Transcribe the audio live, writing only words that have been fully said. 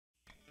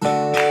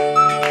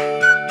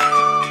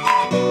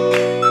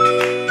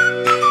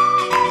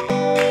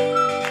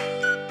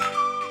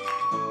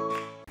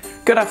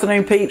Good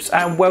afternoon peeps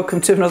and welcome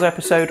to another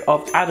episode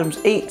of Adam's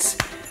Eats.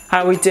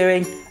 How are we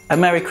doing? A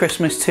Merry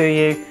Christmas to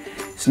you.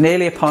 It's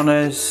nearly upon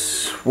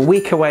us, a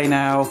week away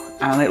now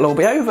and it'll all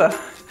be over.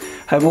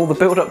 All the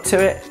build up to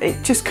it,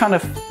 it just kind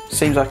of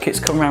seems like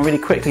it's come around really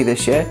quickly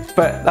this year,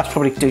 but that's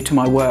probably due to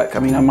my work. I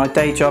mean, on my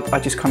day job, I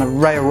just kind of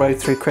railroad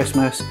through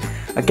Christmas.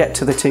 I get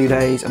to the 2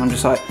 days and I'm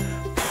just like,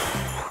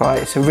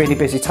 right, it's a really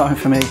busy time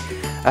for me.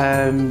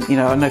 You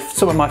know, I know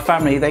some of my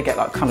family, they get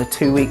like kind of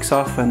 2 weeks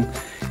off and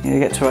you know,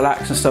 get to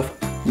relax and stuff.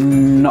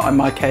 Not in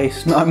my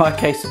case, not in my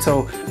case at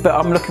all. But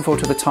I'm looking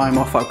forward to the time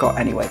off I've got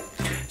anyway.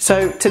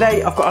 So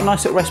today I've got a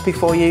nice little recipe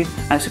for you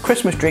and it's a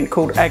Christmas drink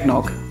called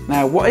eggnog.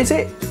 Now what is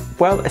it?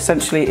 Well,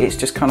 essentially it's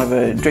just kind of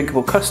a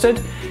drinkable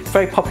custard. It's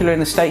very popular in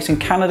the States and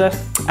Canada.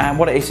 And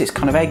what it is, it's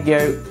kind of egg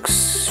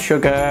yolks,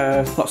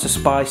 sugar, lots of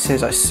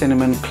spices like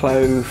cinnamon,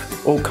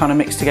 clove, all kind of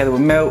mixed together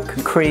with milk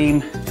and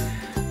cream.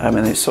 And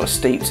then it's sort of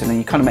steeped and then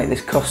you kind of make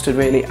this custard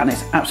really, and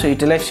it's absolutely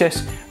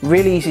delicious,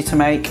 really easy to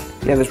make.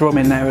 Yeah, there's rum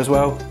in there as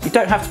well. You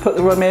don't have to put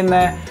the rum in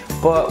there,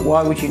 but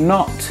why would you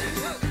not?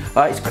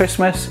 It's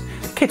Christmas,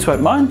 kids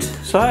won't mind,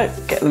 so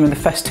get them in the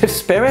festive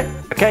spirit.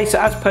 Okay,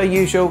 so as per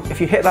usual, if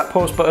you hit that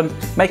pause button,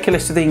 make a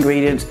list of the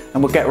ingredients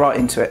and we'll get right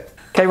into it.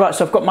 Okay, right,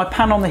 so I've got my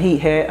pan on the heat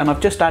here and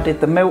I've just added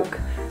the milk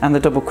and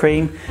the double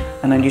cream,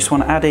 and then you just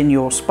want to add in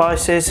your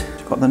spices.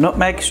 I've got the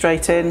nutmeg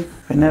straight in,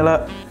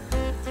 vanilla,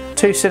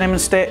 2 cinnamon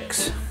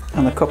sticks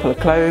and a couple of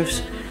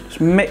cloves.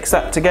 Just mix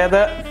that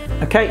together.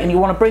 Okay, and you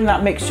want to bring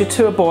that mixture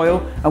to a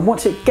boil, and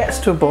once it gets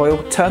to a boil,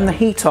 turn the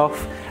heat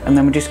off, and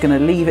then we're just going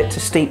to leave it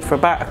to steep for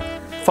about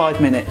 5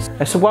 minutes.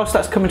 So whilst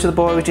that's coming to the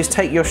boil, just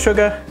take your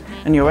sugar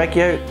and your egg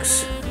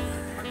yolks.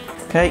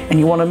 Okay, and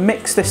you want to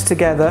mix this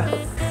together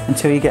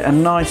until you get a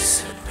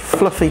nice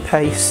fluffy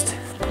paste,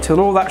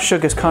 till all that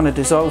sugar's kind of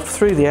dissolved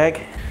through the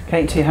egg.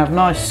 Okay, until you have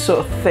nice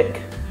sort of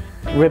thick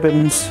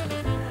ribbons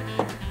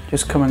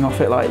just coming off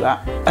it like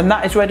that. And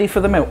that is ready for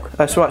the milk.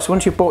 That's right, so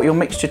once you've brought your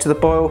mixture to the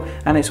boil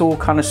and it's all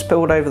kind of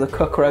spilled over the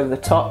cooker over the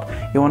top,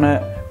 you want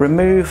to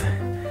remove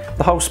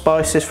the whole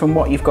spices from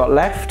what you've got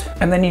left,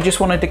 and then you just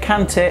want to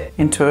decant it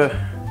into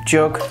a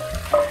jug.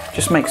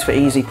 Just makes for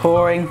easy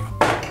pouring.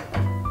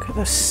 Look at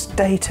the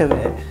state of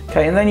it.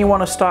 Okay, and then you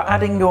want to start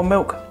adding your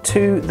milk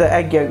to the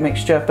egg yolk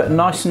mixture, but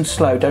nice and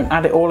slow. Don't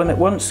add it all in at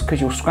once because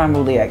you'll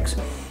scramble the eggs.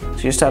 So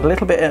just add a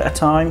little bit at a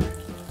time.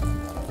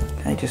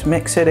 Okay, just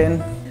mix it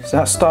in. So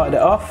that started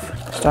it off,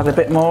 just add a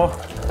bit more.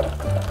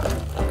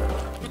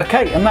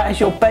 Okay, and that is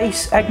your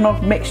base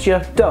eggnog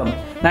mixture done.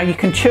 Now you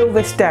can chill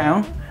this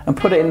down and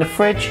put it in the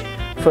fridge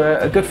for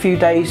a good few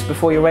days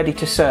before you're ready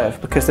to serve,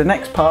 because the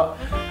next part,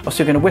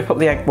 also you're going to whip up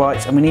the egg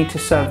whites and we need to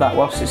serve that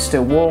whilst it's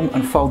still warm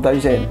and fold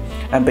those in.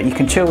 But you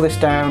can chill this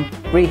down,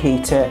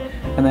 reheat it,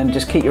 and then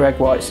just keep your egg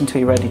whites until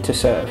you're ready to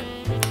serve.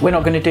 We're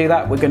not going to do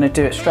that, we're going to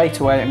do it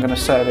straight away. I'm going to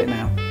serve it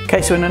now.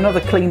 Okay, so in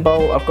another clean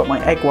bowl I've got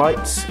my egg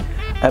whites.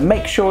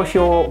 Make sure if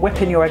you're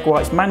whipping your egg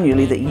whites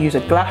manually that you use a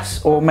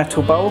glass or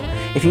metal bowl.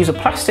 If you use a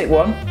plastic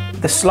one,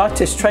 the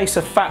slightest trace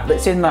of fat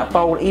that's in that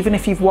bowl, even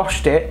if you've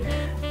washed it,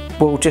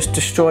 will just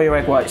destroy your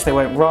egg whites. They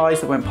won't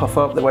rise, they won't puff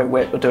up, they won't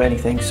whip or do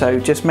anything. So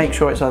just make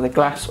sure it's either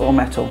glass or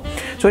metal.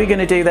 So what you're going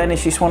to do then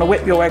is you just want to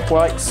whip your egg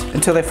whites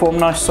until they form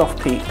nice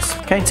soft peaks.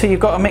 Okay, until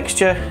you've got a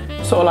mixture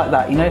sort of like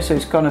that, you know, so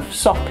it's kind of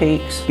soft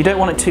peaks. You don't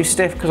want it too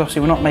stiff because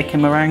obviously we're not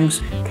making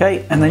meringues.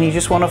 Okay, and then you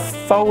just want to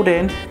fold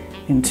in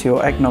into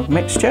your eggnog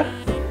mixture.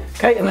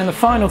 Okay, and then the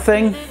final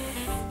thing,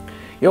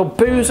 your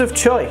booze of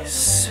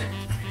choice.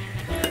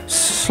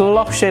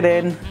 Slosh it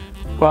in.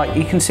 Right,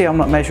 you can see I'm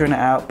not measuring it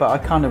out, but I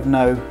kind of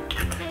know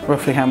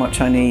roughly how much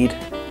I need.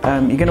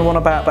 You're going to want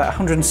about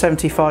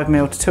 175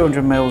 ml to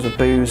 200 ml of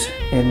booze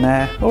in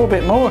there, or a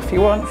bit more if you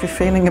want, if you're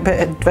feeling a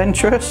bit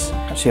adventurous.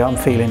 Actually, I'm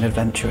feeling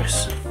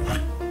adventurous.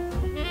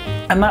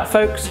 And that,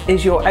 folks,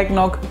 is your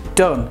eggnog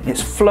done.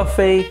 It's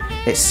fluffy,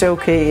 it's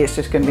silky, it's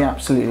just going to be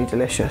absolutely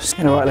delicious.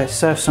 You know what, let's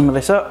serve some of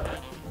this up.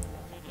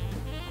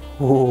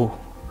 Ooh.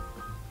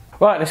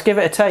 Right, let's give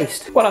it a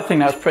taste. Well, I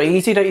think that was pretty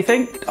easy, don't you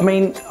think? I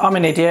mean, I'm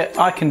an idiot,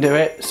 I can do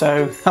it,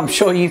 so I'm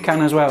sure you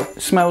can as well.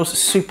 It smells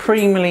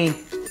supremely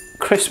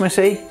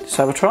Christmassy, let's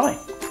have a try.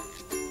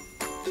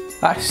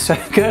 That's so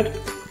good.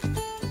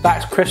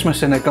 That's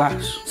Christmas in a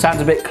glass. Sounds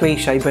a bit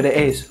cliche, but it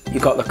is.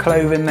 You've got the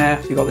clove in there,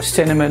 you've got the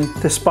cinnamon,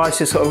 the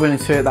spices sort of running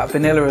through it, that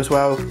vanilla as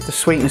well, the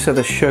sweetness of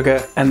the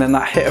sugar, and then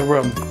that hit of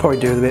rum. Probably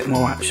do with a bit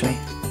more actually.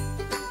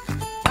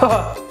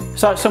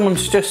 It's like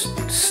someone's just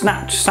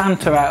snatched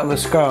Santa out of the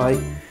sky,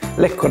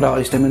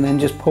 liquidised him and then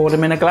just poured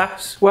him in a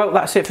glass. Well,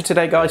 that's it for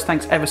today guys.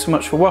 Thanks ever so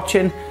much for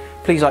watching.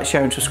 Please like,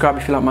 share and subscribe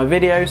if you like my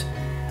videos.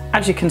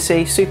 As you can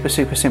see, super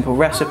simple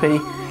recipe.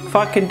 If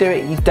I can do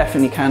it, you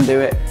definitely can do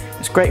it.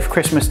 It's great for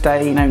Christmas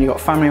Day, you know, when you've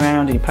got family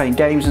around and you're playing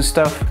games and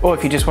stuff, or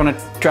if you just want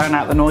to drown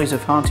out the noise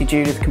of Auntie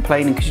Judith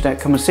complaining because you don't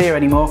come and see her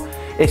anymore.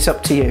 It's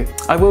up to you.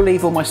 I will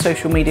leave all my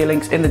social media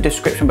links in the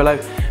description below,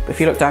 but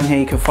if you look down here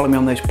you can follow me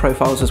on those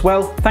profiles as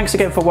well. Thanks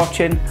again for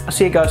watching. I'll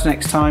see you guys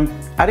next time.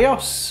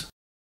 Adios!